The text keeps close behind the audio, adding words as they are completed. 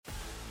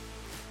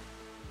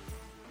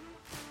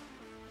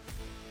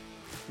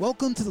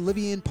Welcome to the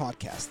Livian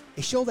Podcast,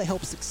 a show that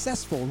helps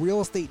successful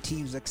real estate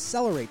teams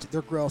accelerate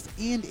their growth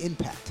and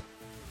impact.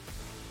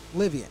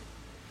 Livian,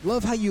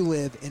 love how you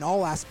live in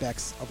all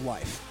aspects of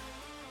life.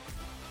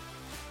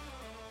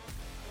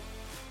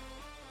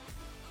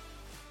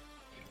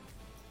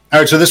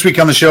 All right, so this week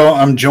on the show,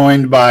 I'm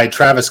joined by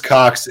Travis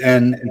Cox.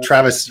 And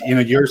Travis,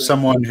 you're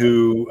someone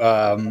who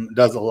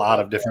does a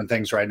lot of different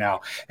things right now.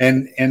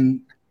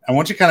 And I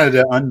want you kind of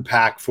to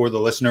unpack for the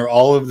listener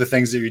all of the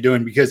things that you're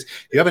doing, because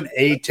you have an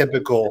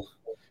atypical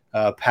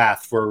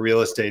path for a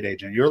real estate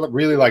agent. You're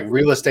really like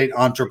real estate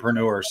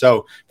entrepreneur.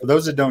 So for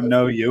those that don't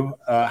know you,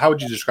 how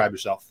would you describe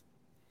yourself?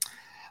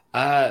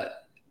 I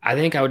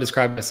think I would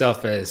describe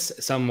myself as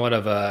somewhat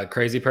of a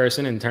crazy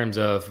person in terms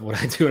of what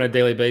I do on a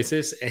daily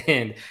basis.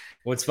 And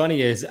what's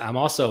funny is I'm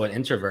also an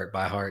introvert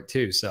by heart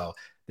too. So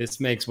this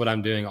makes what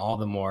I'm doing all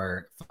the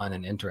more fun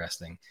and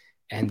interesting.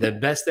 And the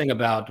best thing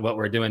about what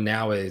we're doing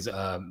now is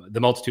the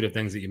multitude of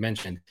things that you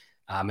mentioned.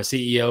 I'm a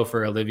CEO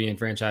for a Livian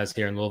franchise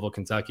here in Louisville,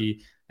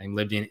 Kentucky, named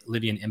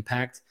Livian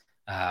Impact.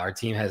 Our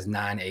team has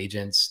 9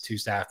 agents, 2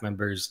 staff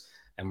members,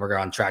 and we're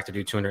on track to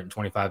do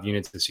 225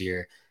 units this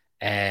year.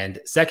 And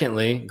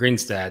secondly,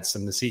 GreenStats.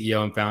 I'm the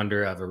CEO and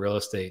founder of a real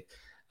estate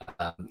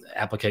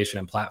application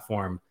and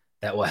platform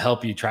that will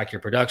help you track your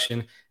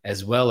production,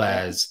 as well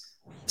as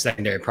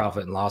secondary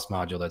profit and loss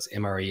module that's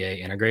MREA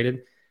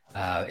integrated.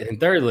 And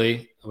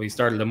thirdly, we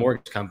started a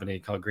mortgage company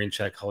called Green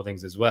Check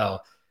Holdings as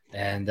well.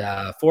 And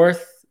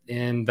fourth,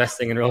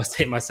 investing in real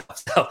estate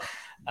myself. So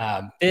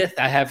fifth,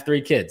 I have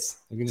 3 kids.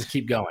 We can just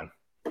keep going.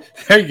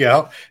 There you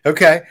go.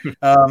 Okay.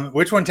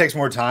 Which one takes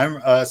more time?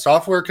 A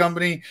software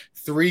company,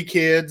 3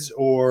 kids,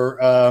 or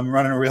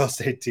running a real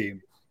estate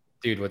team?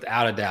 Dude,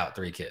 without a doubt,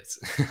 3 kids.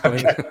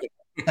 Okay.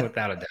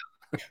 Without a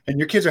doubt. And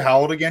your kids are how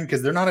old again?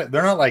 Because they're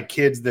not like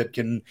kids that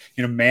can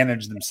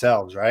manage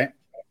themselves, right?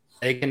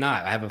 They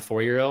cannot. I have a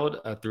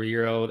 4-year-old, a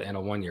 3-year-old, and a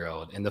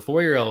 1-year-old. And the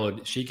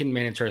 4-year-old, she can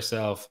manage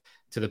herself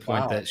to the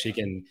point that she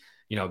can,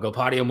 go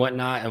potty and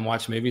whatnot and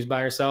watch movies by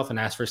herself and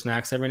ask for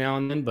snacks every now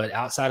and then. But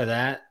outside of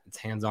that, it's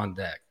hands on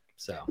deck.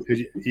 So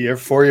your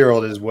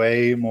 4-year-old is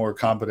way more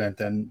competent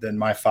than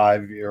my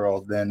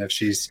 5-year-old. Then if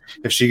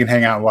she can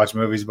hang out and watch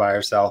movies by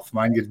herself,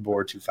 mine gets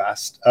bored too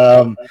fast.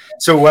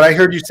 So what I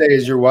heard you say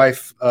is your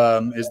wife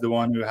is the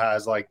one who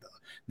has like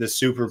the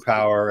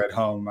superpower at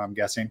home, I'm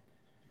guessing.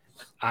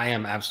 I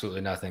am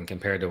absolutely nothing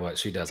compared to what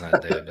she does on a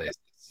daily basis.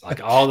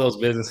 Like all those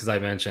businesses I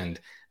mentioned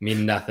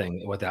mean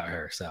nothing without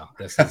her. So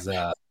this is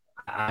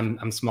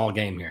I'm small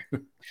game here.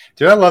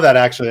 Dude, I love that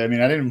actually. I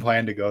mean, I didn't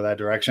plan to go that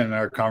direction in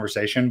our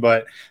conversation,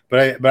 but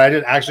I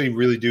did actually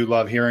really do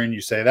love hearing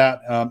you say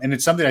that. And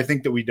it's something I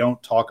think that we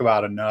don't talk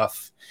about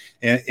enough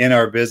in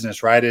our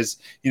business, right? Is,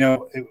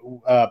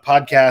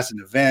 podcasts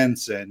and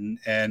events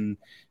and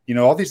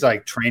all these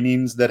like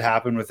trainings that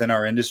happen within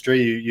our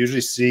industry. You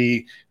usually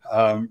see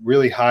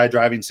really high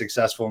driving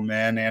successful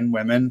men and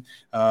women.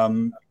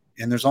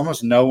 And there's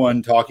almost no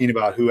one talking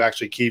about who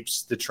actually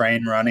keeps the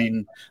train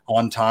running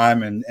on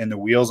time and the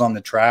wheels on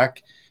the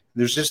track.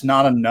 There's just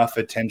not enough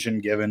attention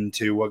given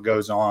to what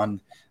goes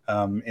on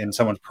in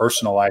someone's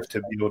personal life to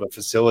be able to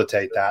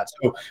facilitate that.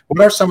 So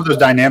what are some of those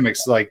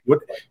dynamics? Like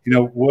what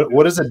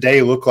does a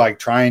day look like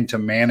trying to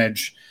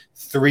manage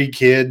 3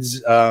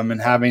 kids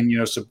and having,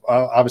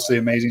 obviously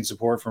amazing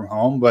support from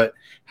home, but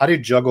how do you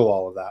juggle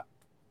all of that?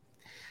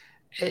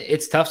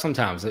 It's tough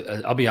sometimes.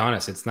 I'll be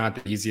honest. It's not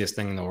the easiest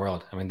thing in the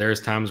world. I mean,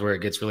 there's times where it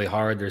gets really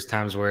hard. There's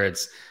times where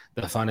it's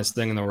the funnest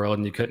thing in the world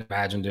and you couldn't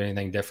imagine doing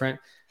anything different.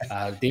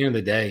 At the end of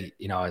the day,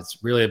 it's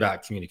really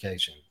about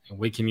communication. And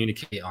we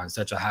communicate on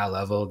such a high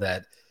level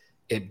that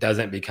it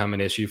doesn't become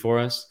an issue for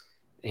us.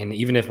 And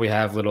even if we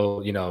have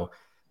little,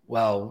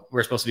 well,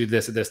 we're supposed to do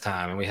this at this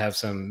time, and we have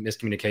some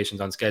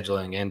miscommunications on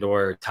scheduling and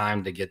or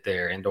time to get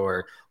there and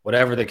or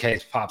whatever the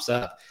case pops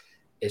up,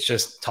 it's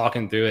just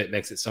talking through it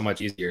makes it so much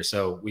easier.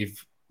 So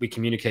we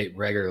communicate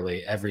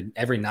regularly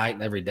every night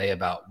and every day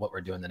about what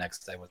we're doing the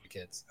next day with the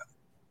kids.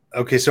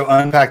 Okay, so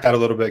unpack that a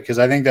little bit because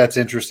I think that's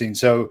interesting.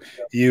 So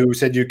you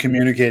said you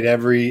communicate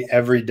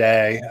every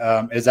day.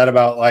 Is that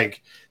about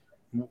like,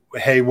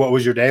 hey, what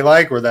was your day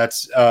like, or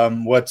that's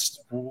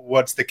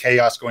what's the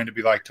chaos going to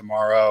be like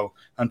tomorrow?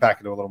 Unpack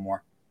it a little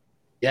more.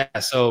 Yeah,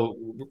 so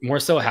more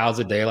so, how's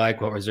the day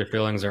like? What was your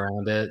feelings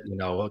around it?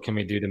 What can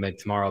we do to make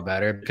tomorrow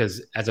better?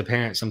 Because as a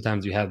parent,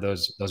 sometimes you have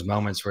those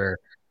moments where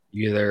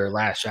you either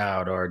lash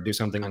out or do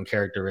something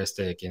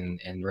uncharacteristic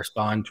and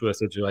respond to a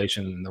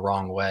situation in the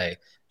wrong way,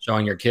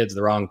 showing your kids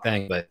the wrong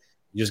thing. But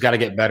you just got to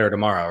get better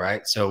tomorrow,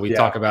 right? So we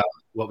talk about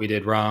what we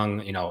did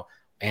wrong,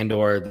 and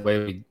or the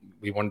way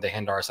we wanted to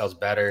handle ourselves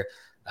better.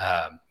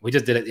 We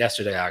just did it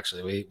yesterday,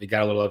 actually. We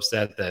got a little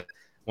upset that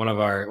one of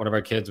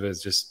our kids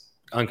was just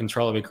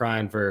uncontrollably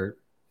crying for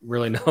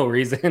really no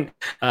reason,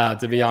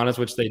 to be honest,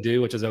 which they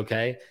do, which is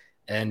okay.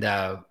 And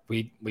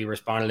we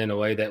responded in a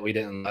way that we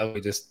didn't love.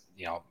 We just,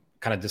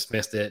 kind of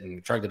dismissed it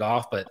and shrugged it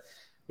off. But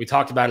we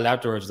talked about it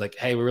afterwards, like,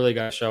 hey, we really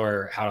got to show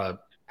her how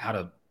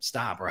to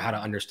stop or how to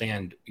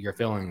understand your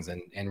feelings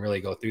and really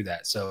go through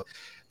that. So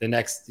the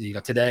next,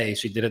 today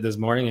she did it this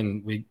morning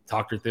and we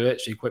talked her through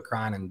it. She quit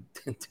crying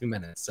in 2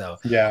 minutes. So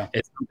yeah,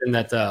 it's something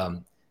that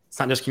it's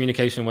not just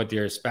communication with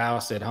your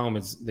spouse at home,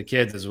 it's the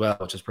kids as well,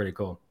 which is pretty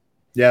cool.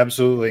 Yeah,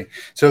 absolutely.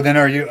 So then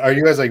are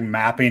you guys like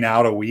mapping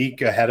out a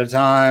week ahead of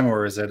time,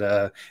 or is it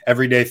a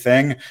everyday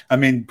thing? I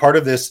mean, part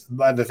of this,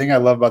 the thing I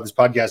love about this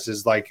podcast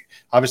is like,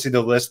 obviously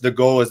the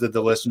goal is that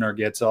the listener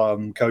gets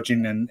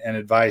coaching and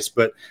advice,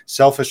 but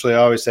selfishly, I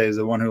always say is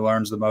the one who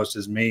learns the most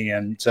is me.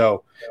 And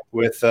so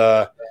with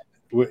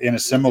in a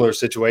similar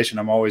situation,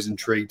 I'm always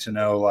intrigued to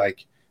know,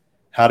 like,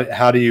 how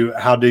do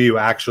you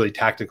actually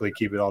tactically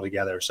keep it all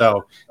together?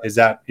 So is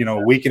that, a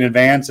week in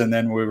advance and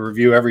then we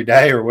review every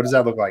day, or what does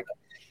that look like?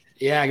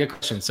 Yeah, good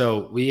question.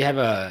 So we have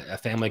a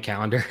family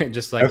calendar,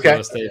 just like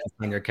real estate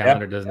on your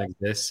calendar doesn't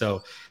exist.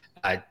 So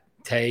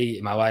Tay,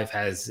 my wife,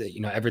 has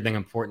everything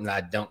important that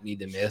I don't need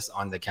to miss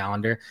on the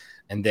calendar.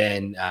 And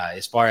then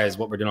as far as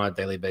what we're doing on a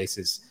daily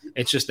basis,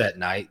 it's just that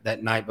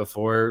night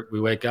before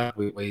we wake up,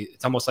 we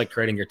it's almost like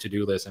creating your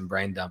to-do list and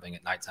brain dumping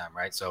at nighttime,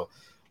 right? So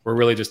we're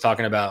really just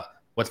talking about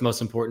what's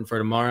most important for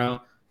tomorrow.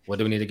 What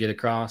do we need to get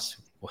across?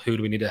 Who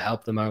do we need to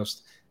help the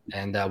most?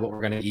 And what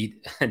we're going to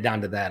eat down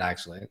to that,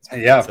 actually.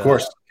 Yeah, of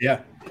course.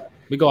 Yeah.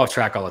 We go off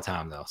track all the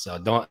time, though. So I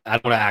don't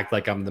want to act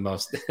like I'm the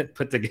most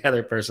put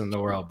together person in the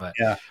world, but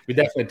we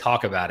definitely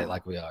talk about it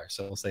like we are.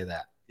 So we'll say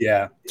that.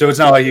 Yeah. So it's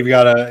not like you've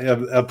got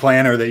a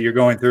planner that you're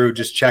going through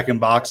just checking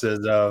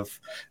boxes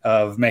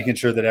of making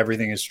sure that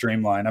everything is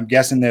streamlined. I'm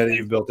guessing that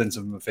you've built in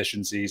some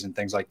efficiencies and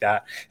things like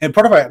that. And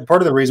part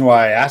of the reason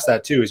why I asked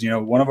that too is,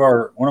 one of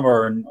our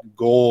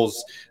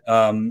goals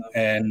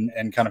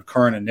and kind of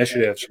current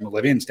initiatives from a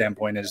Livian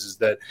standpoint is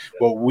that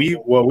what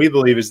we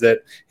believe is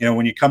that,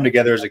 when you come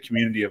together as a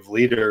community of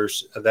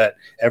leaders, that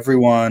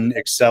everyone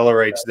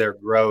accelerates their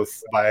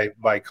growth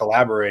by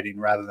collaborating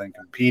rather than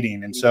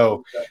competing. And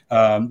so,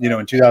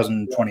 in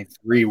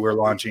 2023, we're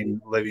launching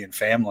Livian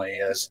Family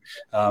as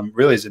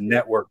really as a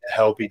network to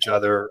help each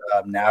other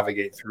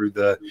navigate through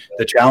the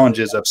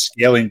challenges of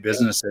scaling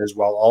businesses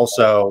while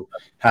also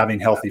having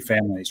healthy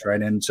families,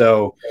 right? And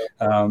so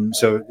I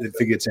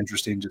think it's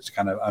interesting just to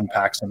kind of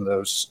unpack some of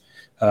those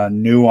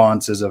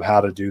nuances of how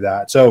to do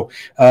that. So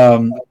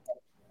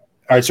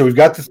all right, so we've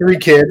got the 3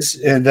 kids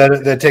and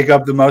that take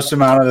up the most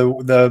amount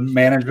of the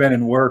management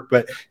and work,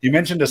 but you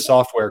mentioned a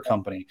software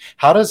company.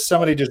 How does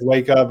somebody just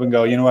wake up and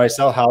go, I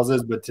sell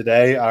houses, but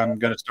today I'm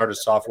going to start a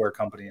software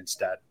company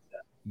instead?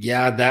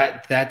 Yeah,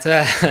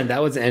 that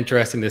was an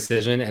interesting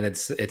decision, and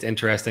it's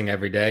interesting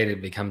every day. It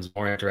becomes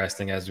more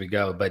interesting as we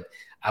go. But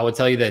I would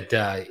tell you that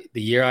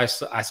the year I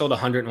sold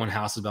 101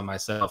 houses by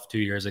myself 2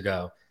 years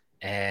ago,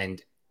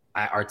 and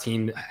our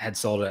team had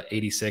sold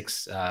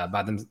 86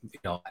 by them,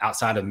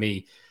 outside of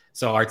me.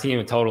 So our team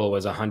in total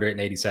was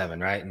 187,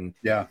 right? And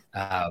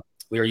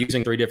we were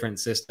using 3 different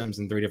systems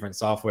and 3 different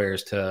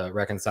softwares to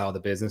reconcile the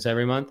business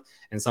every month,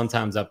 and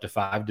sometimes up to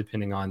 5,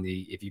 depending on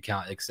if you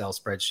count Excel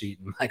spreadsheet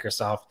and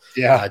Microsoft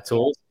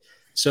tools.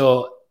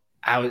 So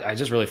I was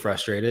just really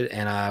frustrated,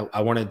 and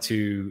I wanted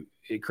to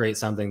create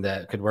something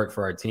that could work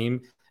for our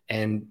team.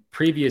 And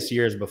previous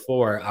years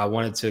before, I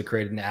wanted to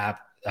create an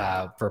app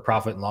for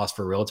profit and loss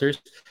for realtors,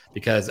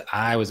 because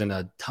I was in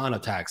a ton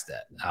of tax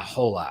debt, a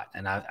whole lot.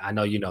 And I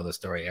know you know the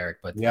story, Eric,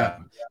 but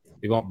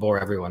we won't bore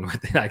everyone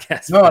with it, I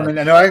guess. No,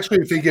 I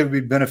actually think it would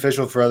be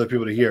beneficial for other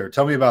people to hear.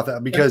 Tell me about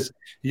that, because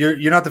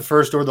you're not the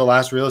first or the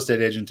last real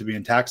estate agent to be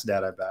in tax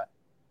debt, I bet.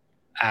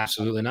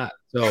 Absolutely not.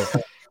 So,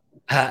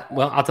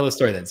 well, I'll tell the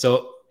story then.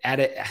 So I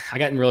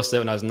got in real estate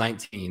when I was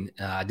 19.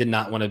 I did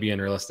not want to be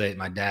in real estate.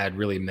 My dad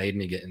really made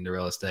me get into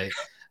real estate.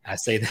 I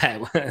say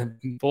that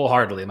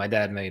full-heartedly. My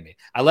dad made me.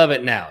 I love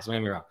it now, so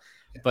don't get me wrong.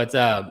 But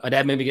my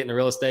dad made me get into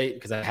real estate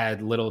because I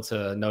had little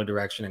to no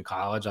direction in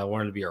college. I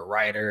wanted to be a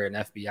writer, an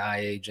FBI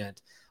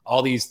agent,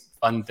 all these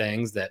fun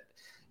things that,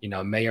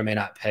 may or may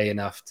not pay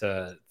enough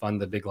to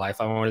fund the big life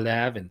I wanted to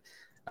have. And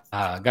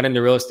got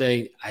into real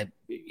estate. I,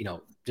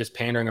 just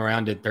pandering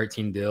around, did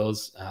 13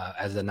 deals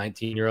as a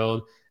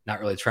 19-year-old, not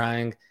really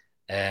trying.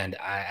 And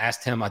I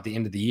asked him at the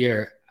end of the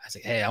year, I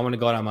said, hey, I want to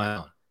go out on my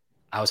own.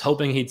 I was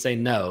hoping he'd say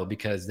no,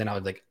 because then I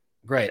was like,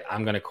 great,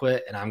 I'm going to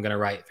quit and I'm going to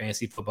write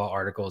fantasy football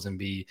articles and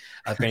be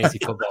a fantasy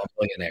football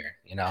millionaire.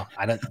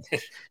 I don't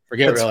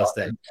forget real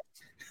estate.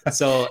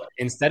 So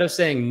instead of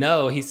saying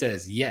no, he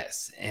says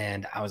yes.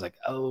 And I was like,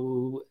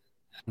 oh,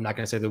 I'm not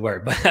going to say the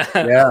word, but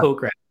oh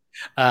crap.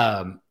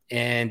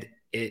 And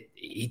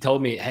he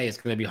told me, hey, it's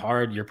going to be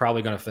hard. You're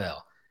probably going to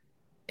fail.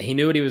 And he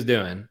knew what he was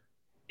doing.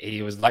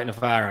 He was lighting a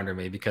fire under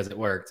me because it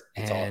worked.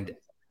 And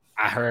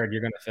I heard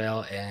you're going to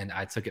fail, and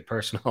I took it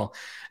personal.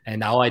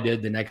 And all I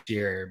did the next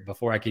year,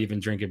 before I could even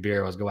drink a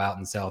beer, was go out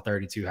and sell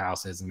 32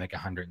 houses and make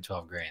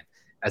 $112,000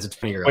 as a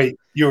 20-year-old. Wait,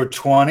 you were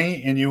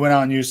 20 and you went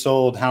out and you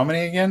sold how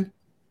many again?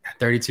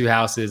 32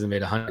 houses and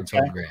made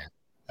 $112,000.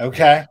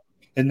 Okay.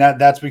 And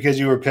that's because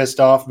you were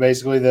pissed off,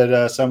 basically,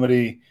 that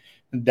somebody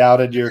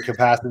doubted your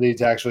capacity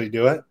to actually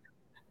do it?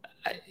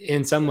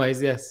 In some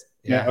ways, yes.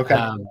 Yeah. Okay.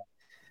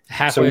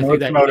 Halfway through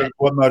that.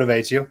 What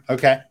motivates you?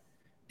 Okay.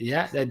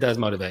 Yeah, that does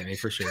motivate me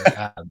for sure.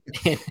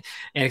 And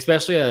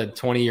especially a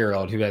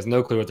 20-year-old who has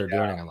no clue what they're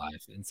doing in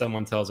life, and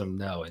someone tells them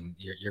no, and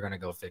you're going to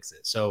go fix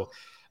it. So,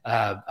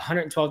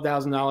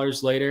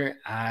 $112,000 later,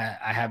 I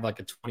have like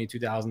a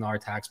 $22,000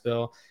 tax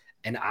bill,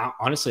 and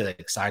honestly, that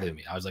excited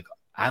me. I was like,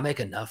 I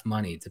make enough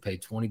money to pay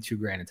 22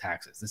 grand in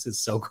taxes. This is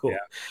so cool.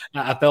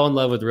 Yeah. I fell in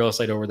love with real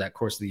estate over that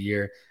course of the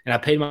year, and I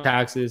paid my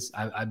taxes.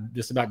 I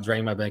just about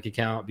drained my bank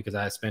account because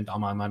I spent all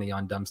my money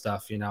on dumb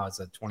stuff, as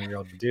a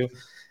 20-year-old would do.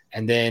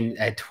 And then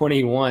at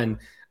 21,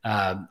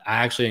 I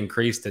actually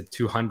increased to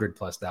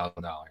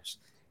 $200,000+.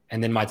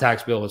 And then my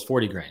tax bill was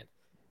 40 grand.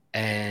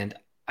 And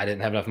I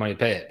didn't have enough money to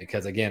pay it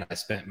because, again, I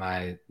spent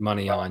my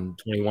money on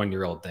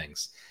 21-year-old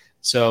things.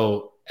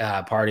 So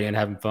partying,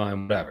 having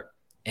fun, whatever.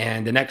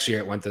 And the next year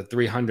it went to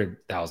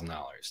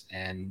 $300,000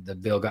 and the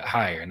bill got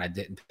higher and I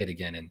didn't pay it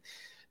again. And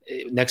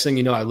next thing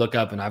you know, I look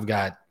up and I've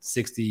got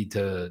 $60,000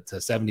 to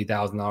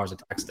 $70,000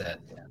 of tax debt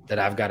that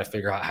I've got to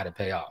figure out how to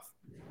pay off.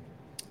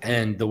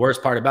 And the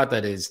worst part about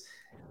that is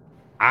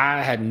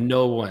I had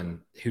no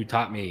one who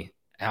taught me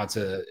how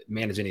to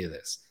manage any of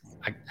this.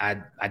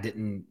 I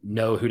didn't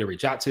know who to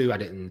reach out to.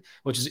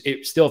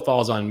 It still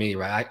falls on me,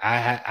 right?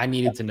 I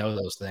needed to know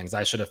those things.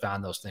 I should have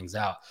found those things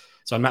out.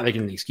 So I'm not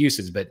making any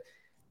excuses, but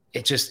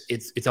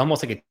it's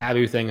almost like a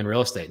taboo thing in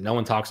real estate. No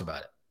one talks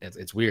about it.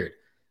 It's weird.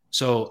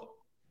 So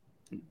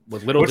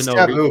with little to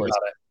no resources,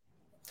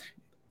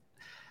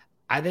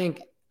 I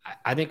think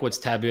what's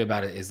taboo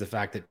about it is the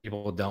fact that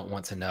people don't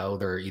want to know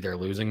they're either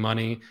losing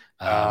money,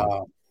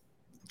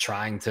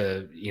 trying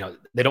to,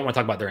 they don't want to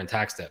talk about their in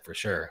tax debt for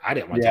sure. I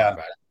didn't want to talk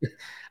about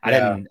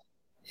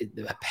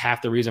it.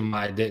 Half the reason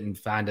why I didn't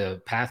find a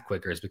path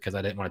quicker is because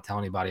I didn't want to tell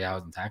anybody I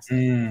was in tax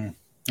debt.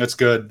 That's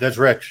good. That's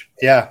rich.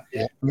 Yeah.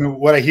 I mean,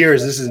 what I hear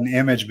is this is an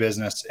image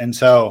business. And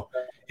so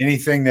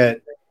anything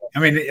that,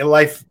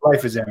 life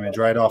is image,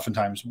 right?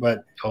 Oftentimes,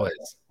 but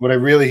what I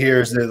really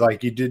hear is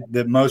that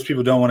that most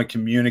people don't want to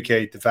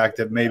communicate the fact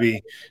that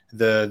maybe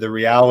the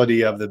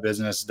reality of the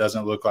business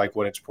doesn't look like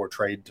what it's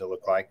portrayed to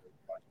look like.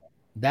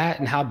 That,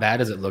 and how bad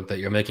does it look that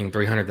you're making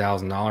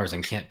 $300,000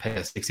 and can't pay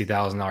a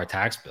 $60,000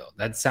 tax bill?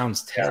 That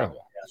sounds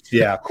terrible.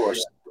 Yeah, of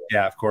course.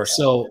 Yeah, of course.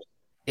 So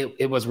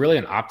it was really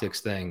an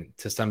optics thing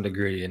to some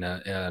degree, in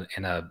a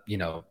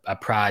a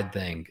pride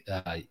thing.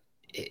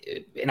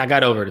 And I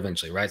got over it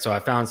eventually, right? So I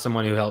found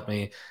someone who helped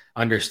me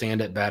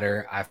understand it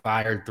better. I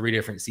fired 3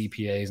 different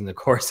CPAs in the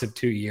course of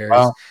 2 years,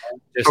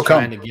 just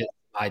trying to get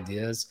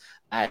ideas.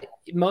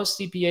 Most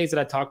CPAs that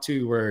I talked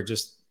to were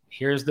just,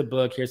 here's the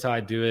book, here's how I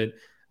do it.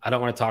 I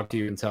don't want to talk to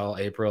you until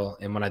April.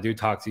 And when I do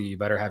talk to you, you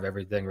better have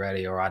everything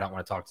ready or I don't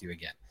want to talk to you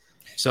again.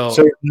 So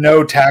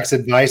no tax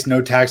advice,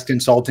 no tax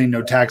consulting,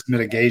 no tax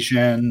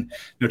mitigation,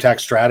 no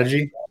tax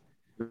strategy,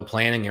 no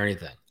planning or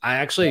anything. I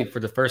actually, for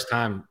the first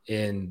time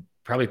in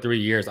probably 3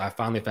 years, I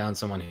finally found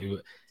someone who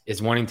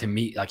is wanting to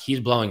meet, like he's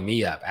blowing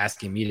me up,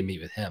 asking me to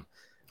meet with him.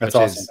 That's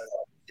awesome.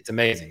 It's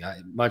amazing.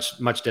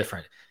 Much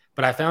different.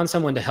 But I found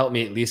someone to help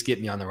me at least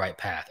get me on the right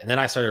path. And then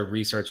I started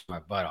researching my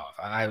butt off.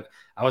 I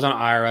was on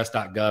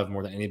irs.gov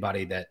more than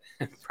anybody that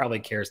probably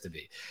cares to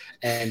be.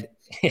 And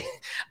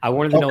I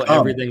wanted to know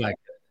everything I could.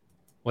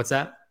 What's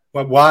that?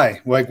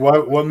 Why? Like,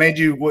 what made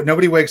you,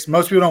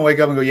 most people don't wake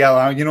up and go,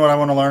 yeah, you know what I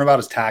want to learn about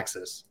is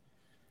taxes.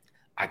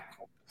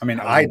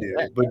 I do,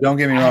 but don't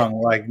get me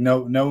wrong.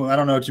 No, I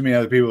don't know too many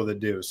other people that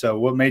do. So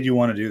what made you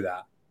want to do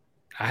that?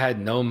 I had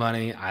no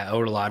money. I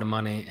owed a lot of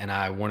money, and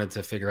I wanted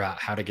to figure out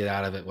how to get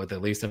out of it with the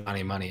least amount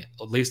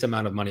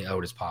of money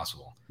owed as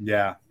possible.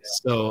 Yeah.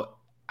 So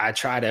I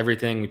tried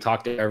everything. We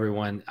talked to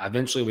everyone.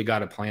 Eventually, we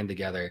got a plan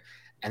together,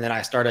 and then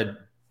I started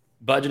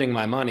budgeting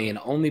my money. And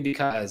only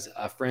because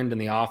a friend in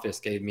the office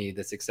gave me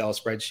this Excel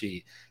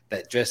spreadsheet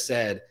that just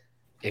said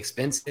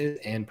expenses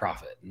and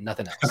profit,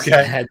 nothing else.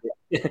 Okay.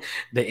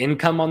 The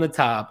income on the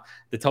top,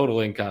 the total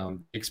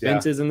income,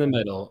 expenses in the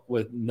middle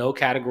with no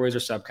categories or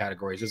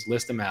subcategories, just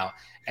list them out.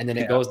 And then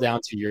it goes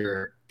down to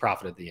your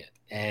profit at the end.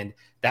 And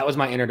that was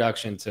my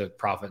introduction to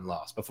profit and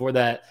loss. Before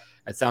that,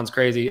 it sounds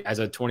crazy. As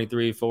a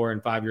 23, 4,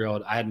 and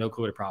 5-year-old, I had no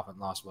clue what a profit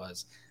and loss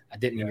was. I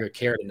didn't even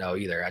care to know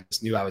either. I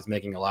just knew I was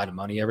making a lot of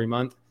money every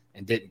month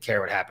and didn't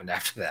care what happened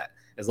after that,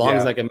 as long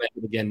as I could make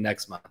it again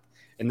next month.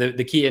 And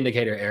the key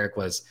indicator, Eric,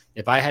 was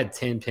if I had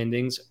 10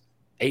 pendings,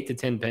 8 to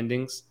 10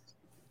 pendings,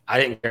 I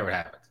didn't care what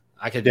happened.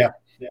 I could,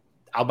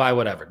 I'll buy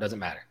whatever. It doesn't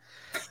matter.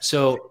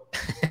 So,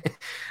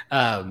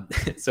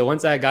 so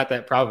once I got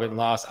that profit and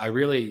loss, I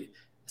really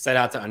set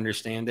out to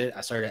understand it.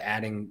 I started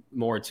adding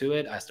more to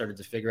it. I started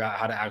to figure out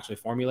how to actually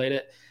formulate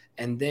it.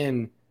 And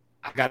then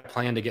I got a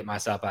plan to get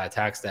myself out of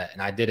tax debt.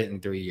 And I did it in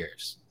 3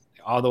 years,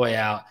 all the way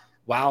out,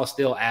 while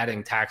still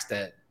adding tax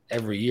debt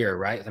every year,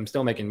 right? I'm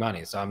still making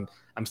money. So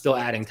I'm still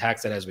adding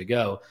tax debt as we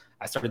go.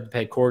 I started to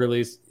pay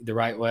quarterlies the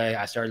right way.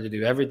 I started to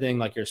do everything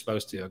like you're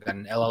supposed to. I got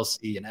an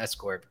LLC, an S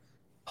Corp,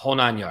 whole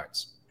 9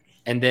 yards.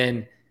 And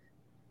then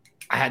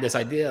I had this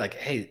idea like,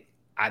 hey,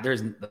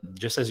 there's,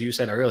 just as you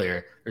said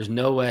earlier, there's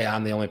no way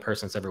I'm the only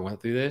person that's ever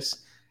went through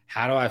this.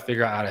 How do I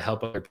figure out how to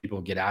help other people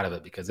get out of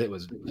it? Because it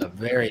was a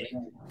very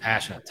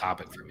passionate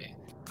topic for me.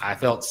 I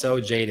felt so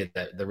jaded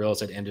that the real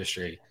estate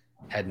industry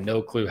had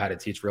no clue how to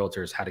teach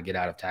realtors how to get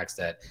out of tax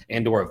debt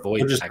and or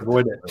avoid just tax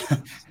avoid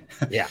debt.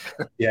 Yeah.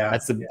 Yeah.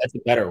 That's a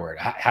better word.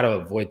 How to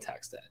avoid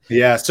tax debt.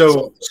 Yeah.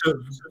 So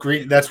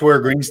green, that's where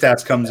Green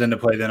Stats comes into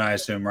play then, I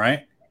assume,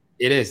 right?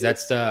 It is.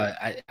 That's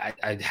I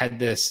had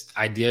this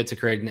idea to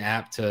create an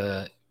app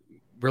to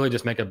really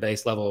just make a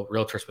base level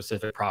realtor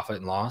specific profit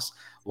and loss.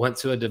 Went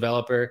to a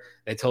developer.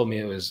 They told me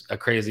it was a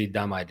crazy,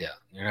 dumb idea.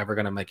 You're never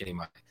going to make any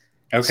money.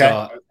 Okay.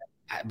 So,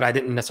 but I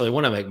didn't necessarily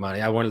want to make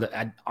money. I wanted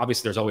to,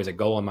 obviously there's always a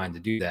goal in mind to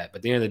do that. But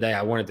at the end of the day,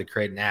 I wanted to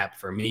create an app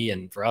for me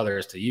and for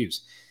others to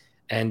use.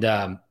 And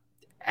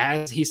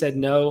as he said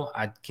no,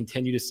 I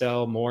continued to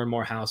sell more and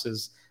more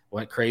houses,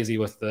 went crazy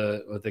with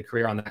the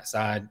career on that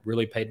side,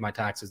 really paid my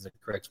taxes the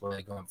correct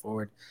way going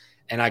forward.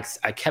 And I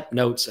kept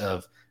notes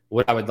of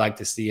what I would like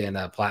to see in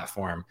a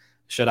platform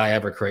should I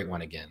ever create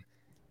one again.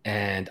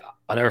 And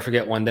I'll never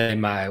forget one day,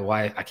 my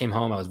wife, I came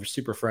home, I was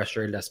super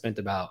frustrated. I spent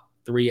about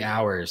 3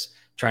 hours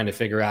trying to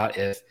figure out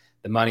if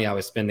the money I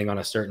was spending on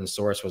a certain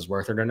source was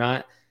worth it or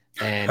not.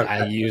 And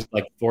I used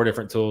like 4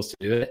 different tools to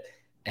do it.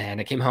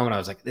 And I came home and I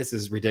was like, this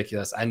is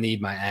ridiculous. I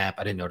need my app.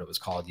 I didn't know what it was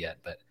called yet,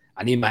 but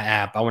I need my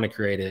app. I want to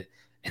create it.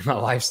 And my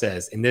wife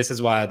says, and this is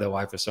why the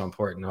wife is so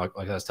important. Like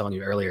I was telling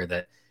you earlier,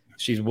 that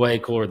she's way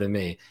cooler than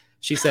me.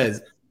 She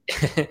says,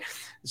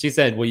 she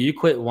said, will you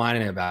quit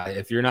whining about it?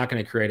 If you're not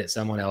going to create it,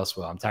 someone else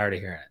will. I'm tired of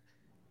hearing it.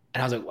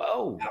 And I was like,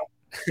 whoa,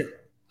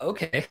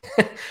 okay.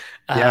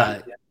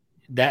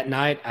 That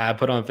night I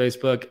put on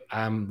Facebook,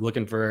 I'm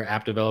looking for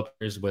app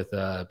developers with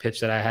a pitch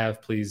that I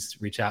have. Please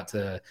reach out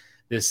to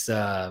this,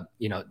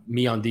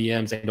 me on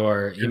DMs and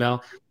or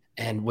email.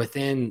 And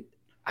within,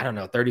 I don't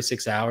know,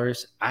 36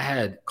 hours, I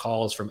had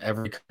calls from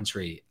every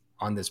country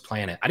on this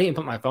planet. I didn't even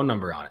put my phone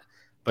number on it.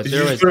 But did you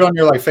just put it on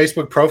your like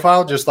Facebook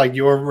profile, just like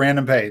your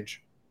random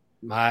page?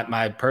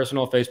 My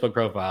personal Facebook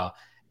profile,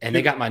 and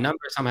they got my number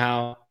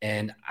somehow,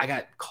 and I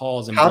got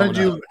calls. And how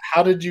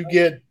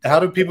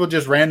did people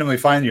just randomly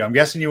find you? I'm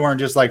guessing you weren't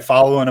just like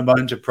following a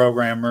bunch of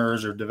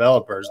programmers or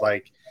developers.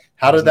 Like,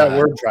 how did that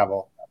word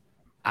travel?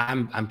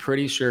 I'm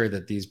pretty sure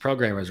that these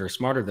programmers are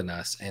smarter than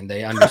us, and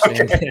they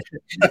understand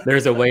that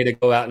there's a way to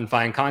go out and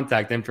find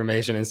contact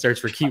information and search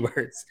for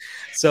keywords.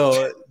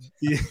 So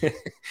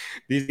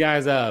these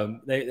guys,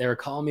 they were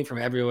calling me from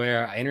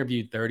everywhere. I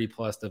interviewed 30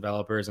 plus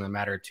developers in a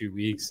matter of 2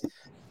 weeks,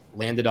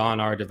 landed on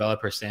our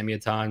developer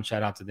Samyaton,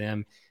 shout out to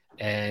them,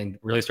 and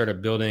really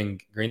started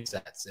building Green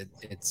Stats.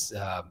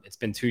 It's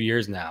been 2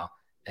 years now,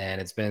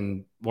 and it's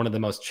been one of the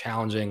most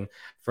challenging,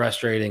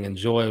 frustrating,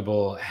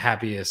 enjoyable,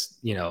 happiest,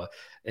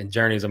 and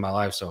journeys of my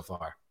life so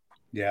far.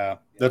 Yeah,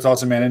 that's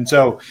awesome, man. And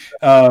so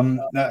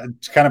to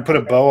kind of put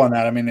a bow on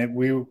that, I mean,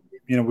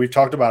 we've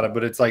talked about it,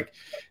 but it's like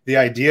the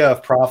idea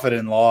of profit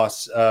and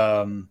loss,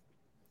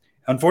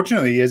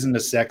 unfortunately, isn't a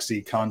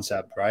sexy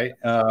concept, right?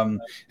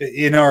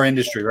 In our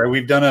industry, right?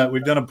 We've done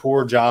a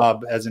poor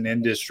job as an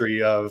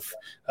industry of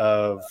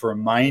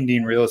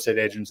reminding real estate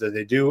agents that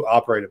they do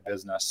operate a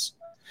business,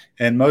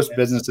 and most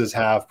businesses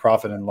have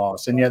profit and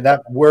loss, and yet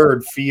that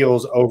word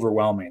feels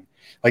overwhelming.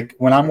 Like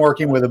when I'm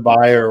working with a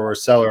buyer or a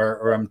seller,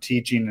 or I'm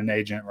teaching an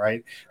agent,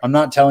 right? I'm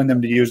not telling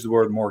them to use the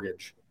word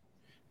mortgage.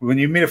 When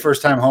you meet a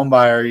first-time home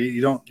buyer,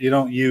 you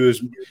don't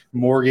use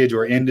mortgage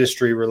or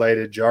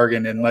industry-related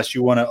jargon unless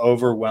you want to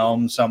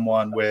overwhelm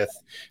someone with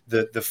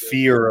the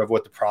fear of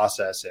what the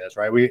process is,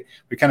 right? We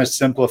kind of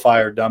simplify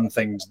or dumb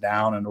things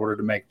down in order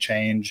to make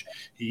change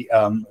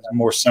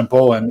more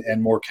simple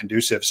and more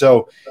conducive.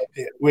 So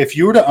if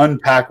you were to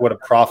unpack what a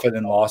profit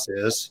and loss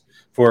is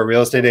for a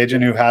real estate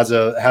agent who has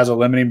a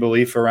limiting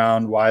belief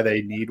around why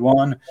they need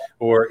one,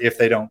 or if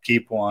they don't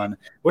keep one,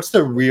 what's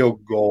the real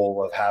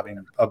goal of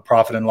having a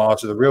profit and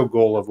loss, or the real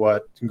goal of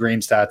what Green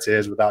Stats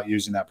is without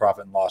using that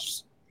profit and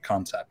loss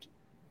concept?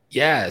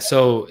 Yeah.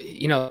 So,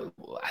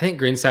 I think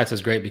Green Stats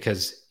is great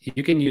because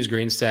you can use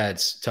Green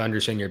Stats to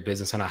understand your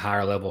business on a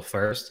higher level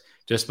first,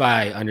 just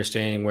by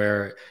understanding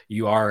where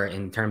you are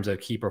in terms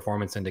of key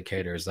performance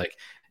indicators like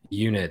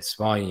units,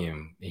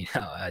 volume,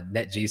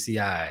 net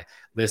GCI,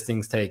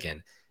 listings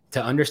taken.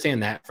 To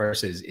understand that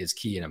first is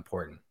key and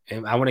important.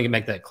 And I want to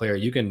make that clear.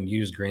 You can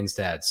use Green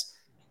Stats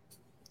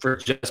for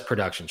just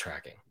production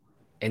tracking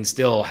and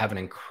still have an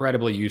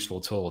incredibly useful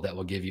tool that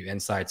will give you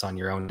insights on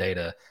your own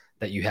data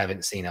that you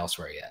haven't seen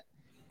elsewhere yet.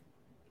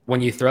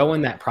 When you throw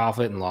in that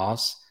profit and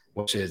loss,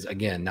 which is,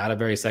 again, not a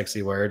very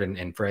sexy word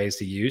and phrase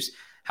to use.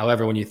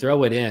 However, when you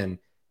throw it in,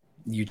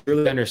 you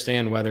truly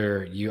understand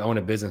whether you own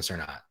a business or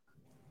not.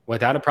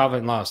 Without a profit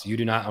and loss, you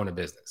do not own a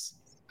business.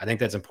 I think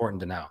that's important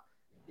to know.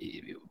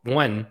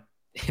 One,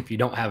 if you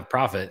don't have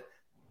profit,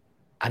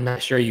 I'm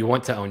not sure you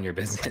want to own your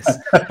business.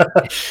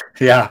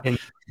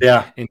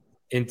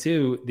 And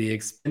two, the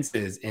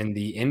expenses and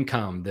the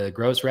income, the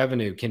gross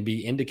revenue can be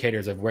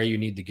indicators of where you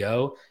need to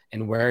go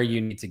and where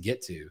you need to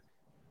get to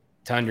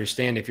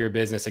understand if your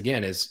business,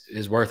 again,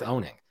 is worth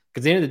owning.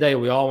 Because at the end of the day,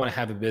 we all want to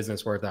have a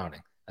business worth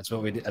owning. That's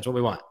what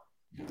we want.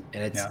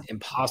 And it's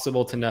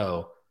impossible to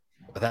know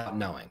without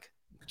knowing.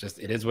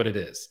 It is what it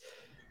is.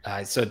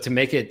 So to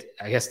make it,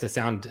 I guess, to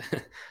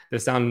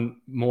sound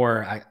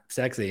more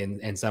sexy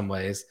in some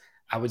ways,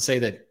 I would say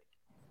that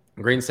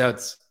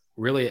GreenStats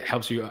really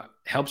helps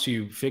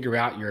you figure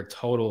out your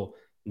total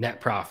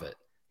net profit.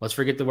 Let's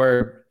forget the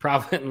word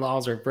profit and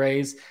loss or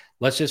phrase.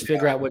 Let's just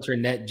figure out what your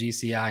net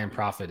GCI and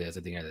profit is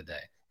at the end of the day.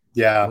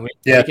 Yeah.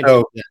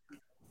 So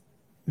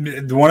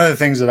one of the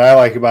things that I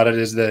like about it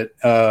is that,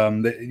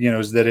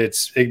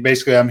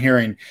 basically I'm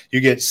hearing you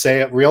get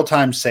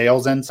real-time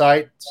sales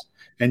insights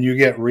and you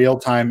get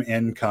real-time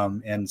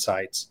income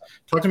insights.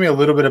 Talk to me a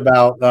little bit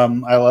about,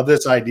 I love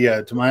this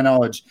idea. To my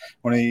knowledge,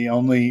 one of the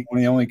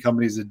only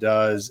companies that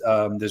does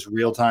this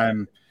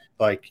real-time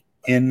like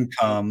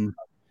income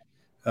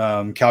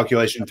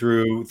calculation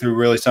through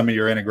really some of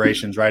your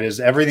integrations, right? Is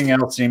everything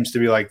else seems to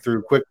be like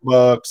through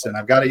QuickBooks, and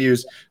I've got to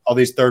use all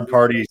these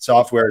third-party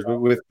softwares.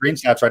 But with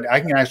GreenStats, right, I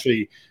can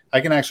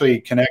actually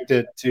connect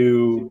it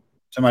to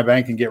my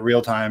bank and get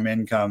real-time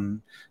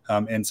income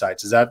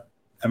insights.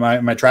 Am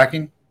I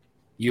tracking?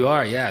 You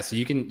are, yeah. So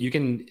you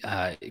can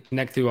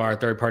connect through our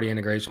third-party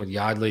integration with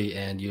Yodlee,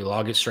 and you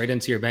log it straight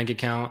into your bank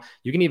account.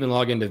 You can even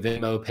log into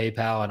Venmo,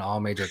 PayPal, and all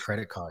major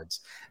credit cards.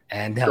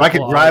 And I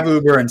could drive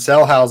Uber and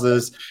sell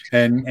houses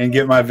and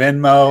get my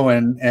Venmo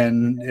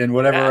and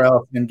whatever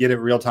else and get it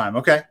real time.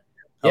 Okay.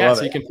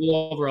 So you can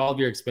pull over all of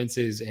your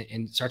expenses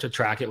and start to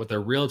track it with a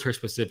realtor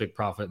specific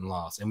profit and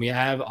loss. And we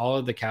have all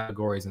of the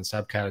categories and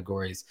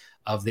subcategories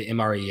of the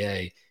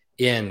MREA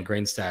in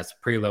GreenStats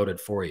preloaded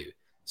for you.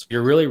 So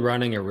you're really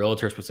running a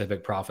realtor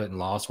specific profit and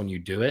loss when you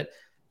do it.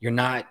 You're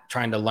not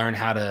trying to learn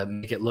how to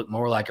make it look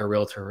more like a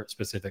realtor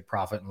specific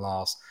profit and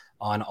loss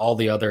on all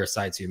the other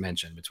sites you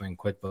mentioned between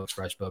QuickBooks,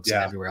 FreshBooks,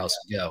 and everywhere else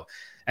you go.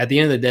 At the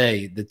end of the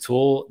day, the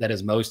tool that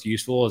is most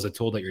useful is a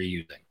tool that you're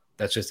using.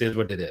 That's just is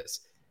what it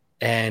is.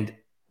 And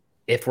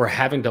if we're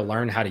having to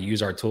learn how to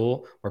use our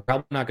tool, we're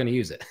probably not going to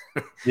use it.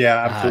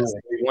 Yeah,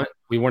 absolutely.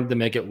 We wanted to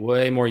make it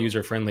way more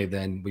user-friendly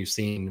than we've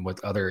seen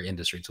with other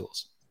industry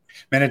tools.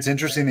 Man, it's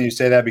interesting that you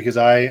say that because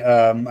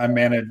I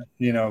manage,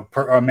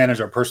 manage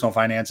our personal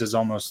finances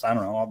almost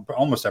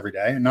every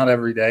day. Not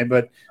every day,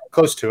 but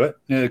close to it,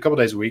 a couple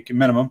days a week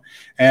minimum.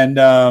 And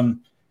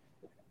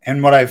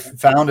what I've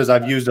found is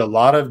I've used a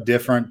lot of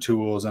different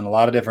tools and a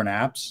lot of different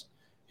apps.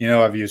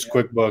 I've used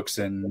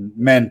QuickBooks and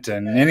Mint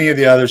and any of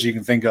the others you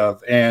can think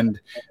of. And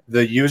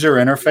the user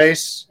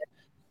interface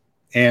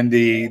and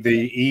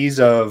the ease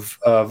of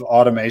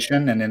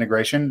automation and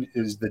integration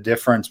is the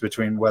difference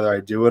between whether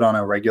I do it on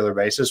a regular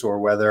basis or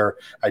whether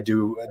I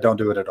don't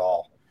do it at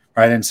all.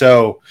 Right. And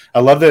so I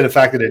love the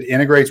fact that it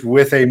integrates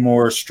with a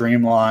more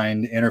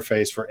streamlined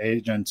interface for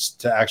agents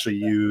to actually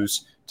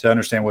use to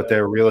understand what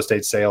their real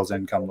estate sales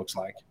income looks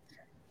like.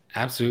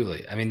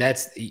 Absolutely. I mean,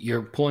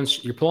 you're pulling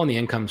the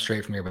income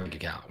straight from your bank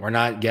account. We're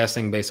not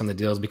guessing based on the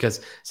deals,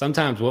 because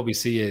sometimes what we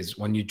see is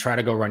when you try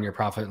to go run your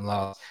profit and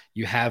loss,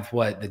 you have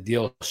what the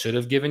deal should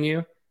have given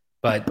you,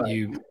 but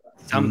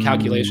some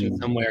calculation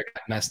somewhere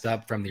got messed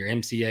up from your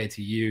MCA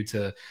to you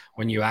to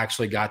when you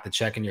actually got the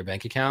check in your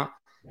bank account.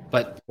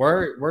 But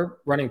we're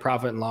running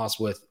profit and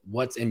loss with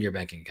what's in your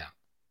banking account.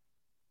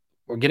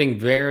 We're getting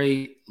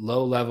very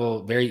low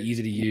level, very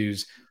easy to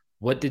use.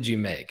 What did you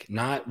make?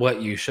 Not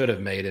what you should have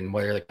made and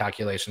where the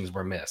calculations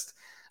were missed.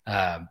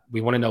 We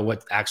want to know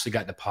what actually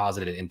got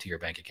deposited into your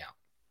bank account.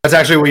 That's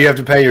actually what you have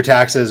to pay your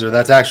taxes, or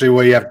that's actually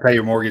what you have to pay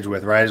your mortgage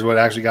with, right? Is what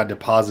actually got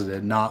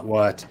deposited, not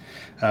what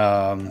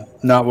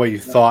you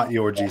thought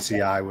your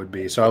GCI would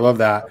be. So I love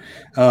that.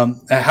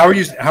 How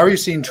are you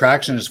seeing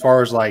traction as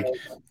far as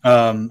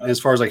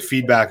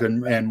feedback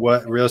and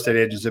what real estate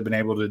agents have been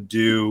able to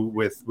do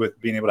with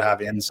being able to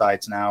have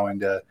insights now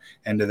into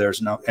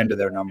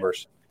their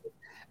numbers?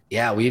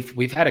 Yeah,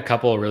 we've had a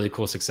couple of really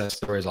cool success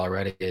stories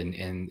already,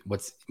 and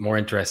what's more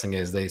interesting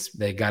is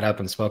they got up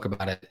and spoke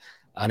about it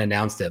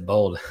unannounced at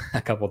Bold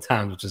a couple of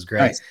times, which is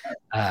great.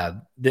 Nice.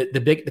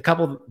 The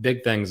couple of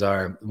big things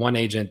are, one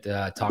agent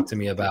talked to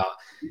me about,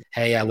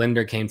 hey, a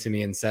lender came to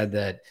me and said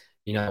that,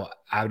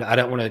 I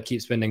don't want to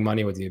keep spending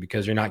money with you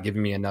because you're not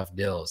giving me enough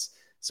deals.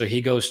 So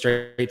he goes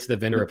straight to the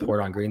vendor report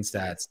on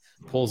GreenStats,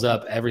 pulls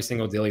up every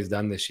single deal he's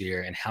done this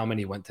year and how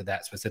many went to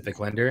that specific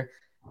lender.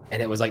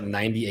 And it was like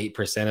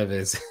 98% of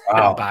his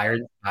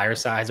buyer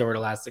size over the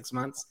last 6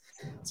 months.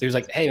 So he was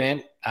like, hey,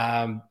 man,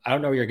 I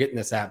don't know where you're getting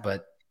this at,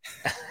 but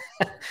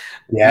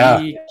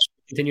we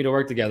continue to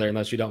work together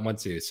unless you don't want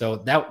to. So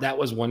that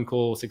was one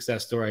cool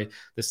success story.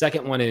 The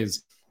second one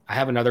is I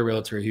have another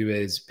realtor who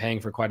is paying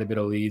for quite a bit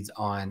of leads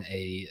on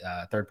a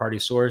third-party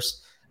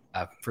source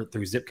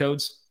through zip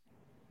codes.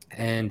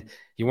 And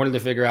he wanted to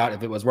figure out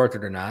if it was worth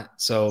it or not.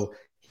 So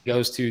he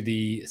goes to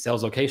the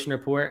sales location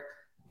report,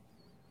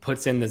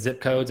 puts in the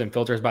zip codes and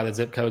filters by the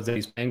zip codes that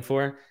he's paying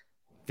for,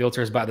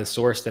 filters by the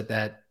source that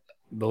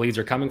the leads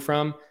are coming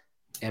from,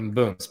 and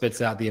boom,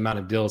 spits out the amount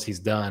of deals he's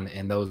done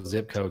in those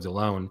zip codes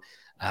alone.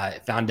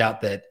 Found out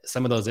that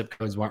some of those zip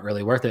codes weren't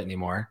really worth it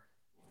anymore.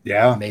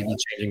 Yeah. Maybe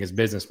changing his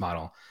business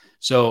model.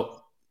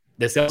 So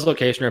the sales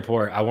location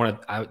report,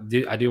 I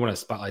do want to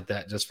spotlight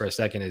that just for a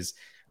second. Is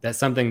that's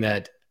something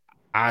that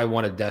I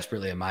wanted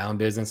desperately in my own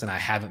business, and I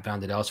haven't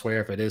found it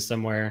elsewhere. If it is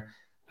somewhere,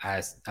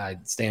 I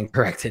stand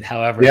corrected.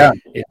 However,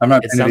 I'm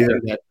not it's something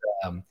that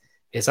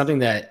It's something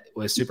that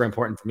was super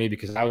important for me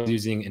because I was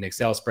using an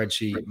Excel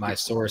spreadsheet, my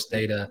source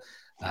data,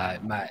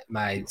 my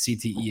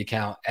CTE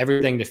account,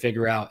 everything to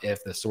figure out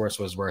if the source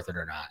was worth it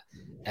or not.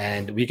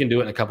 And we can do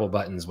it in a couple of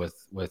buttons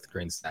with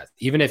GreenStats.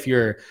 Even if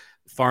you're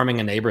farming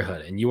a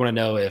neighborhood and you want to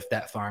know if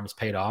that farm's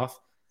paid off,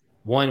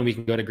 one, we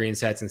can go to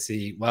GreenStats and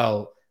see,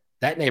 well,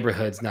 that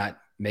neighborhood's not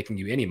making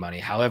you any money.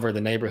 However,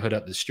 the neighborhood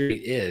up the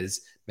street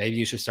is, maybe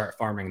you should start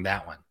farming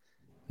that one.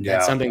 Yeah.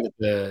 That's something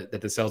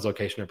that the sales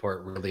location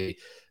report really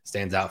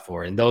stands out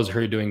for. And those who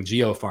are doing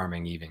geo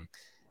farming, even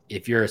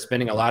if you're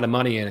spending a lot of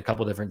money in a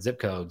couple different zip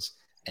codes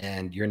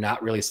and you're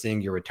not really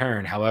seeing your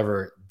return,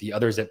 however, the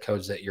other zip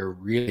codes that you're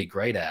really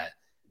great at,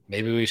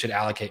 maybe we should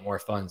allocate more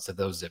funds to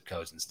those zip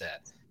codes instead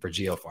for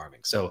geo farming.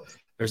 So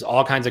there's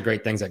all kinds of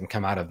great things that can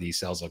come out of the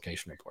sales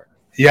location report.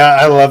 Yeah,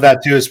 I love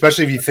that too,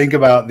 especially if you think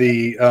about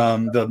the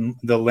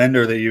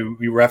lender that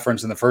you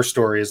referenced in the first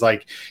story. Is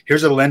like,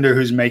 here's a lender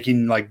who's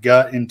making like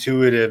gut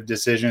intuitive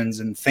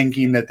decisions and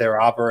thinking that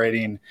they're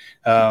operating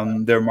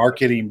their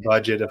marketing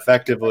budget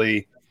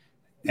effectively.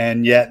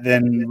 And yet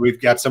then we've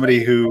got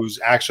somebody who's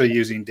actually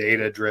using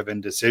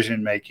data-driven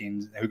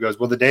decision-making who goes,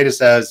 well, the data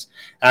says,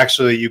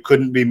 actually, you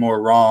couldn't be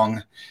more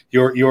wrong.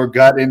 Your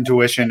gut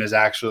intuition is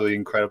actually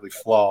incredibly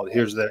flawed.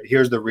 Here's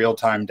the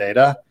real-time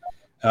data.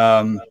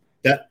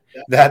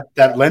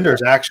 That lender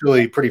is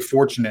actually pretty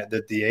fortunate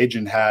that the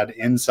agent had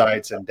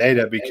insights and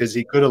data, because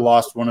he could have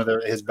lost one of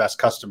his best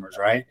customers,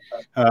 right?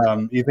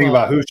 You think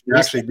about who should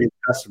actually be the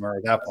customer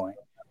at that point.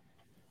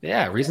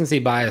 Yeah, recency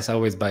bias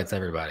always bites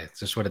everybody. It's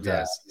just what it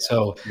does.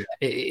 So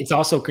it's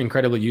also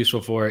incredibly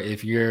useful for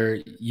if you're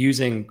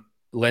using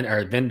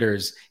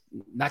vendors,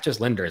 not just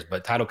lenders,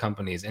 but title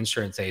companies,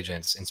 insurance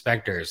agents,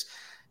 inspectors.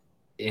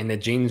 In the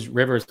Gene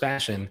Rivers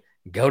fashion,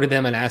 go to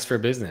them and ask for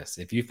business.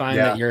 If you find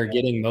that you're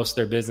getting most of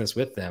their business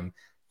with them,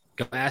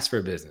 go ask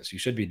for business. You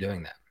should be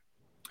doing that.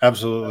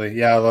 Absolutely.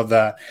 Yeah, I love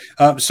that.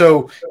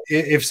 So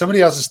if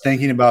somebody else is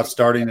thinking about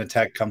starting a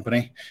tech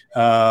company,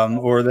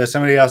 or that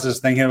somebody else is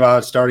thinking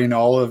about starting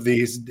all of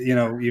these,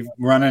 you've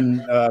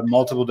running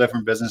multiple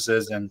different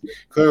businesses and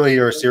clearly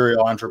you're a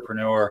serial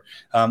entrepreneur.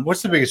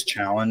 What's the biggest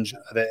challenge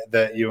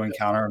that you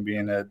encounter in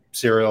being a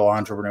serial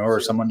entrepreneur,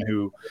 or someone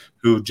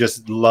who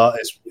just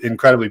is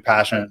incredibly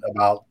passionate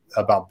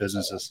about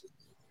businesses?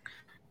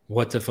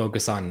 What to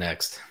focus on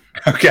next.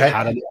 Okay.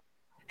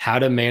 How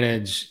to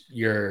manage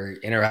your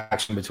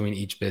interaction between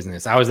each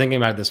business. I was thinking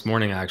about it this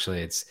morning,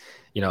 actually. It's,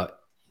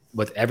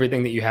 with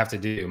everything that you have to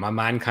do, my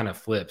mind kind of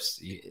flips.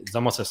 It's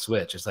almost a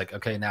switch. It's like,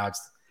 okay, now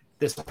it's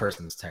this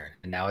person's turn,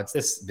 and now it's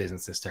this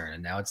business's turn,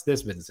 and now it's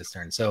this business's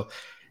turn. So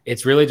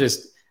it's really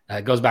just,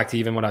 it goes back to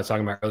even what I was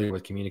talking about earlier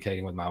with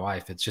communicating with my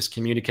wife. It's just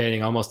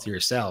communicating almost to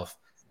yourself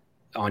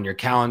on your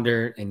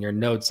calendar, in your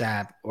notes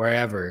app,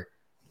 wherever,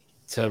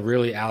 to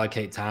really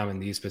allocate time in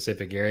these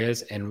specific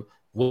areas and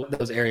what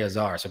those areas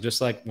are. So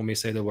just like when we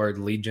say the word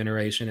lead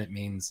generation, it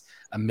means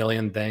a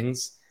million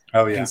things.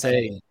 Oh yeah. You can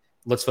say,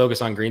 let's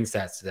focus on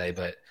GreenStats today,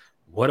 but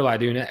what do I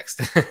do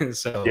next?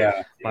 So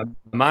my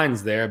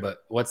mind's there, but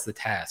what's the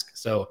task?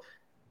 So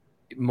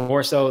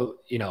more so,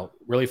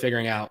 really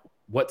figuring out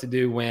what to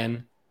do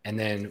when, and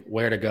then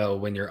where to go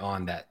when you're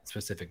on that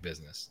specific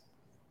business.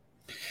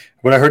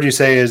 What I heard you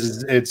say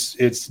is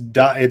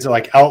it's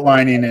like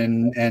outlining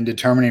and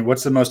determining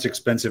what's the most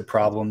expensive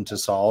problem to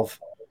solve.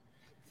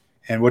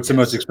 And what's the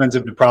most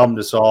expensive problem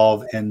to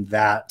solve in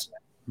that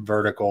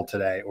vertical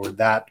today, or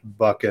that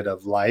bucket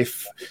of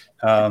life?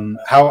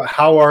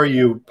 How are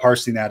you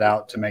parsing that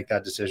out to make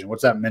that decision?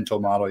 What's that mental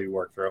model you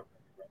work through?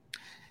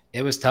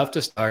 It was tough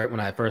to start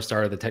when I first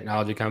started the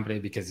technology company,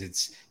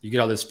 because you get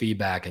all this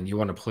feedback and you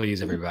want to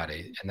please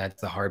everybody. And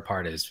that's the hard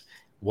part, is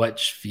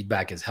which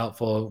feedback is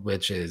helpful,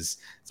 which is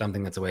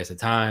something that's a waste of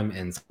time,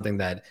 and something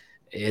that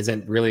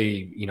isn't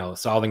really,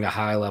 solving a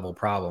high level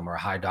problem or a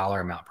high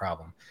dollar amount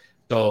problem.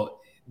 So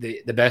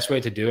the best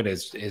way to do it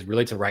is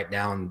really to write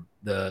down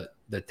the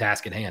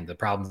task at hand, the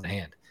problems at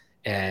hand,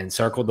 and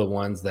circle the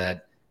ones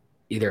that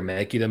either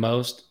make you the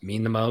most,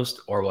 mean the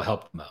most, or will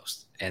help the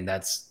most. And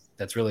that's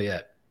really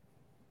it.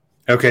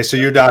 Okay. So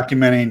you're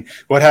documenting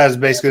what has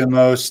basically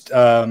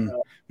the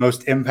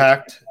most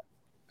impact.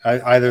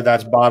 Either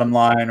that's bottom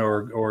line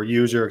or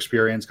user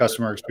experience,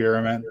 customer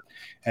experiment.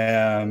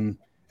 And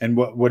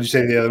what did you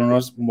say the other one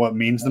was? What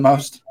means the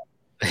most?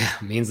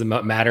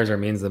 Matters or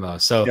means the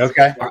most. So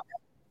okay.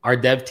 Our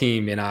dev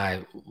team and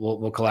I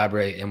will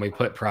collaborate, and we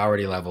put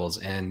priority levels,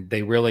 and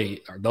they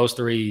really are those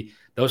three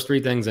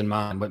things in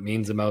mind: what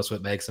means the most,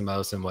 what makes the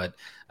most, and what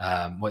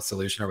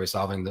solution are we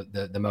solving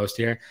the most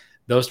here.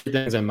 Those three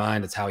things in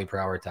mind, it's how we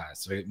prioritize.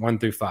 So 1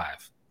 through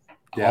 5.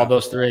 Yeah.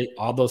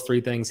 All those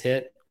three things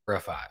hit, we're a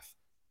 5.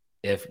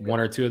 If 1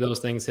 or 2 of those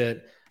things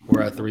hit,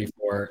 we're a 3,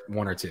 4,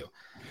 1 or 2.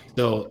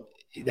 So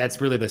that's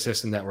really the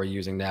system that we're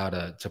using now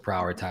to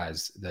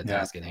prioritize the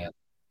task at hand.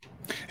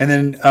 And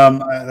then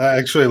I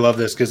actually love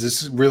this, because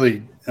this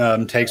really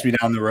takes me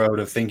down the road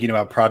of thinking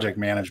about project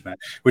management,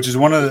 which is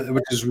one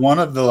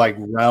of the like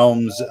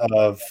realms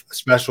of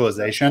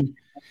specialization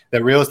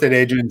that real estate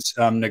agents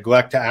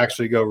neglect to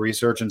actually go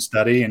research and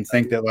study and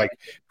think that like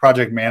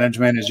project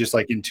management is just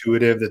like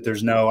intuitive, that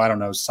there's no, I don't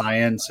know,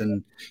 science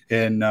and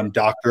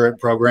doctorate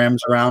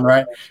programs around,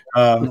 right?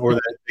 Or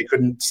that they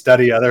couldn't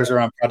study others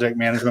around project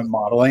management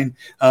modeling.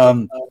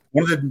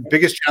 One of the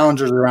biggest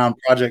challenges around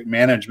project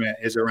management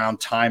is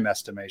around time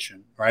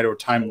estimation, right? Or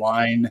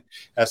timeline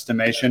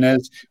estimation.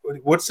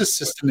 What's the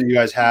system that you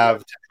guys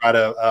have to try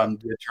to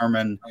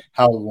determine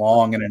how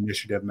long an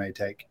initiative may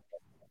take?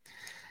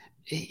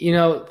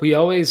 We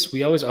always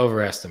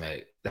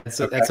overestimate. That's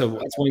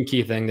one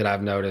key thing that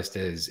I've noticed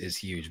is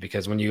huge,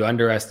 because when you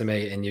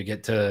underestimate and you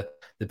get to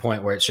the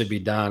point where it should be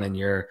done and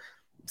you're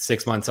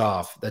 6 months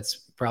off,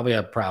 that's probably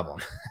a problem.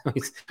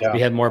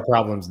 We have more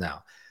problems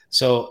now.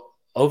 So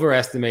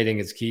overestimating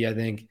is key. I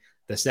think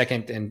the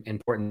second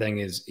important thing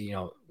is,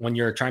 when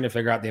you're trying to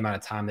figure out the amount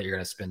of time that you're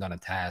going to spend on a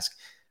task,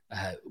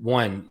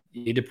 one,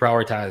 you need to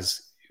prioritize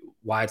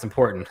why it's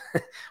important.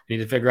 We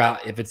need to figure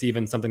out if it's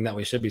even something that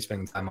we should be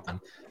spending time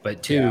on.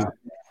 But two,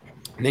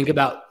 think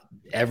about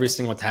every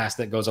single task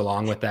that goes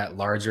along with that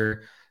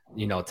larger,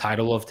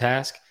 title of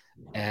task,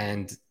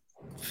 and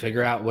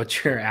figure out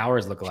what your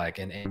hours look like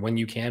and when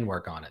you can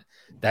work on it.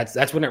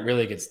 That's when it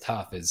really gets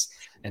tough,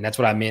 and that's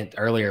what I meant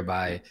earlier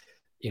by,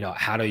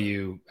 how do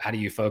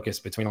you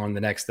focus between on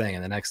the next thing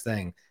and the next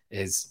thing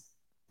is,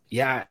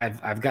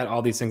 I've got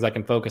all these things I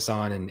can focus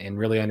on and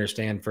really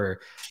understand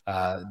for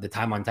the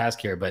time on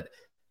task here, but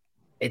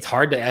it's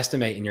hard to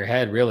estimate in your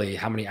head really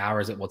how many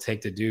hours it will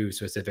take to do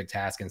specific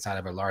task inside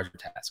of a larger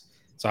task.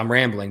 So I'm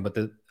rambling, but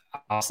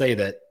I'll say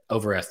that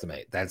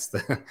overestimate. That's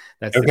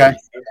okay.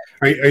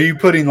 Are you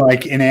putting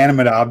like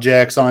inanimate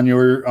objects on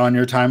your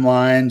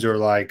timelines, or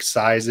like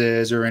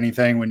sizes or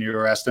anything when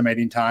you're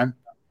estimating time?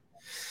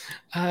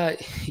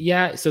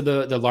 So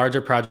the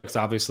larger projects,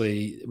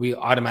 obviously we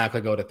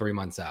automatically go to 3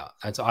 months out.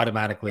 That's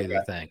automatically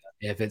the thing.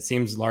 If it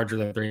seems larger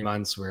than 3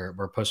 months,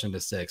 we're pushing to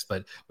 6,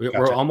 but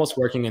we're almost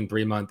working in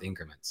 3-month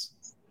increments.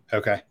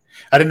 Okay.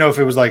 I didn't know if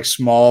it was like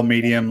small,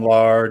 medium,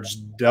 large,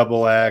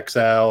 double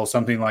XL,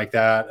 something like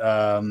that.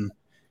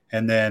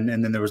 And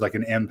then there was like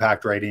an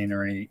impact rating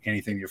or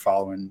anything you're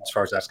following as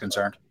far as that's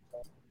concerned.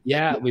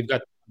 Yeah, we've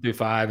got through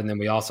 5, and then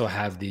we also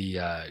have the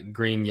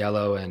green,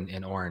 yellow,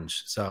 and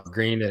orange. So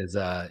green is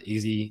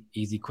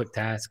easy, quick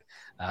task.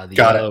 The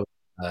yellow,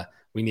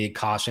 we need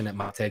caution. It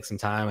might take some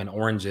time, and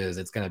orange is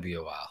it's going to be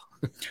a while.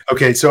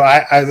 Okay, so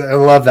I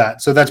love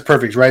that. So that's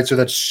perfect, right? So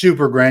that's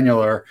super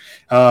granular,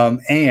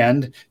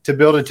 and to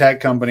build a tech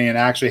company and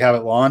actually have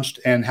it launched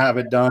and have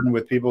it done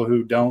with people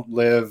who don't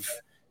live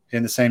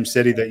in the same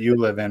city that you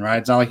live in, right?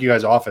 It's not like you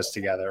guys office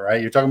together,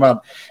 right? You're talking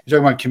about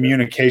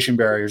communication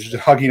barriers.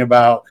 You're talking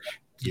about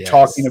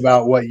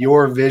what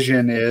your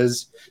vision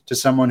is to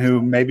someone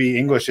who maybe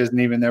English isn't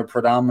even their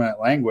predominant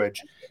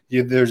language.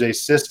 There's a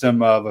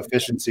system of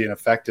efficiency and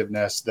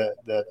effectiveness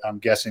that I'm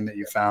guessing that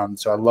you found.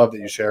 So I love that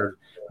you shared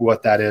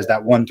what that is,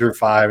 that 1 through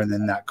 5, and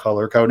then that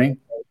color coding.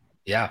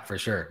 Yeah, for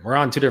sure. We're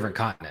on 2 different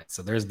continents,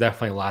 so there's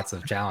definitely lots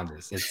of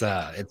challenges.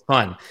 It's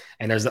fun,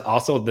 and there's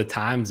also the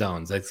time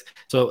zones.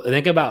 So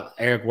think about,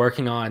 Eric,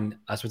 working on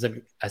a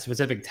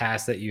specific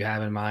task that you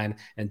have in mind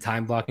and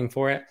time blocking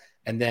for it,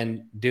 and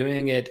then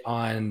doing it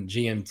on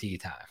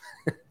GMT time.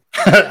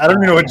 I don't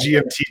even know what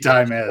GMT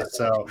time is.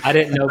 So I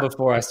didn't know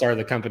before I started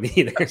the company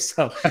either.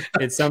 So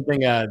it's something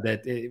that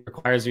it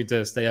requires you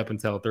to stay up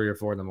until 3 or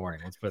 4 in the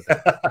morning. Let's put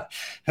that.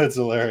 That's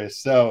hilarious.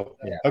 So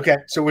okay,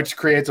 so which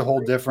creates a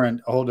whole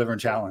different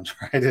challenge,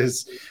 right?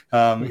 Is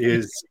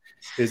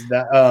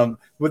that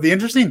what the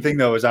interesting thing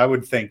though is, I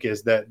would think,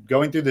 is that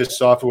going through this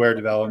software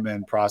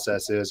development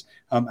process is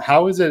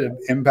how has it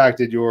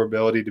impacted your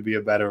ability to be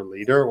a better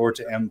leader or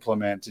to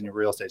implement in your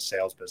real estate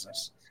sales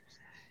business?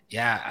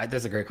 Yeah,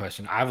 that's a great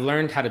question. I've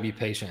learned how to be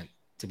patient,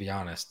 to be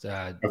honest.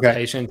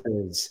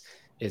 Patience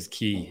is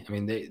key. I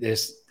mean,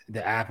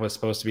 the app was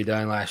supposed to be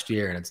done last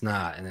year and it's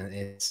not.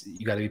 And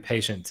you got to be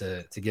patient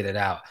to get it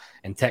out.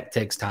 And tech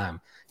takes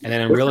time. And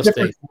then in real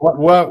estate,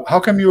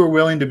 how come you were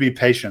willing to be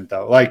patient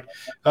though? Like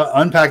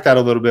unpack that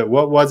a little bit.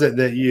 What was it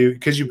that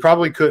because you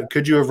probably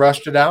could you have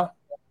rushed it out?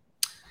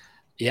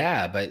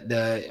 Yeah, but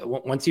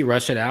once you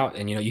rush it out,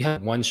 and you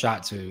have one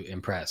shot to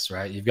impress,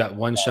 right? You've got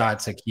one shot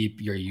to keep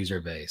your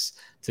user base,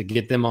 to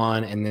get them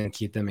on and then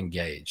keep them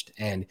engaged.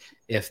 And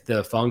if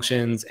the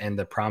functions and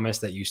the promise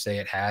that you say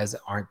it has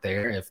aren't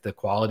there, if the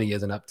quality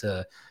isn't up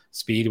to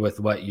speed with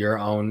what your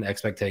own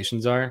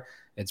expectations are,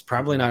 it's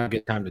probably not a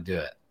good time to do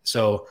it.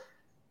 So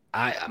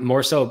I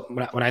more so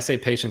when I say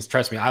patience,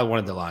 trust me, I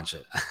wanted to launch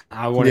it.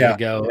 I wanted to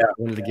go, I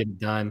wanted to get it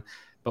done.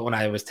 But when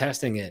I was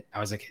testing it, I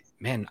was like,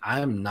 man,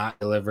 I'm not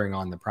delivering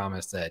on the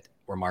promise that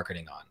we're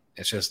marketing on.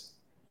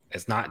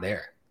 It's not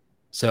there.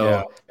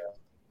 So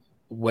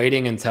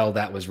waiting until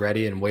that was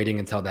ready and waiting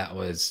until that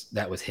was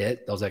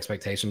hit, those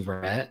expectations were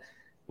met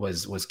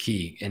was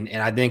key. And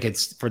I think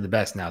it's for the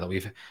best now that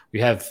we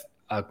have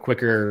a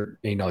quicker,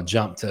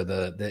 jump to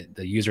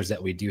the users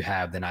that we do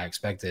have than I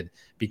expected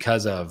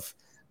because of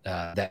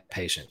that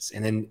patience.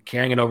 And then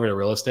carrying it over to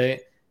real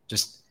estate,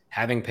 just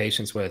having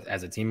patience with,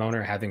 as a team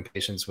owner, having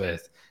patience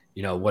with,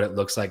 what it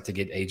looks like to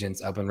get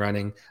agents up and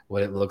running,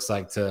 what it looks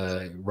like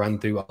to run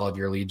through all of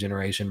your lead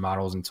generation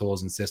models and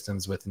tools and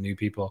systems with new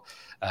people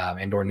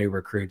and or new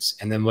recruits,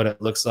 and then what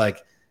it looks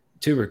like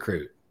to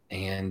recruit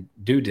and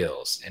do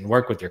deals and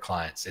work with your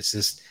clients. It's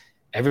just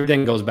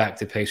everything goes back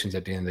to patience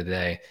at the end of the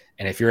day.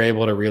 And if you're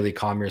able to really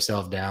calm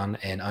yourself down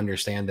and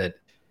understand that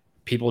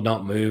people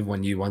don't move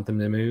when you want them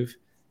to move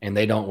and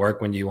they don't work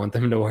when you want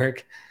them to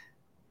work,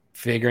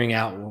 figuring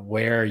out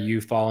where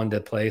you fall into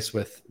place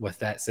with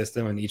that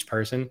system and each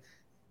person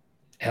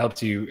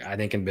helps you, I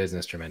think, in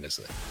business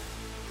tremendously.